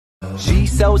She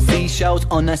sells seashells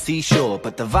on a seashore,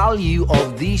 but the value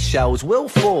of these shells will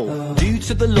fall due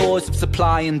to the laws of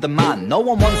supply and demand. No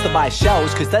one wants to buy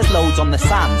shells cause there's loads on the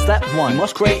sand. Step 1,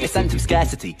 must create a sense of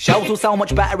scarcity. Shells will sell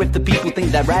much better if the people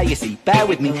think they're rare, you see. Bear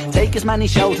with me, take as many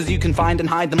shells as you can find and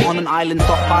hide them on an island.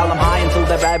 Stockpile them high until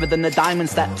they're rarer than a diamond.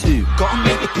 Step 2, gotta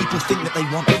make the people think that they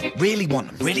want them, really want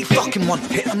them, really fucking want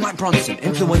them. Hit them like Bronson.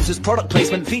 Influencers, product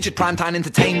placement, featured primetime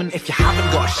entertainment. If you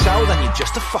haven't got a shell, then you're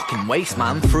just a fucking waste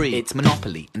man. Free, it's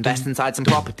monopoly. Invest inside some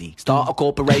property. Start a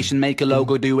corporation, make a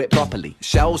logo, do it properly.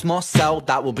 Shells must sell,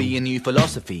 that will be a new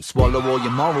philosophy. Swallow all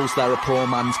your morals, they're a poor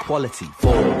man's quality.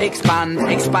 4, expand,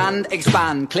 expand,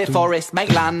 expand. Clear forest,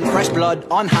 make land, fresh blood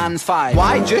on hands. 5,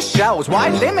 why just shells? Why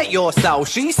limit yourself?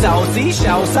 She sells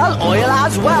seashells, sell oil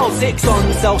as well. 6,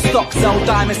 on, sell stock, sell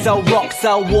diamonds, sell rock,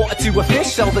 sell water to a fish,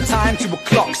 sell the time to a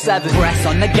clock. 7, press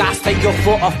on the gas, take your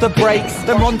foot off the brakes,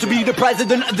 then run to be the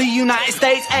president of the United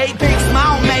States. 8, big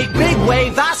smile, make big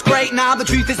wave, that's great. Now the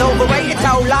truth is overrated,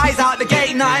 tell lies out the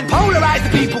gate. 9, polarize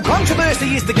the people,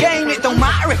 controversy is the game. It don't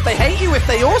matter if they hate you, if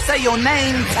they all say your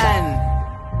name.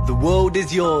 10, the world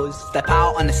is yours. Step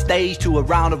out on the stage to a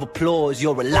round of applause.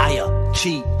 You're a liar,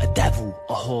 cheat, a devil,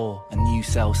 a whore, and you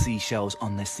sell seashells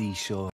on the seashore.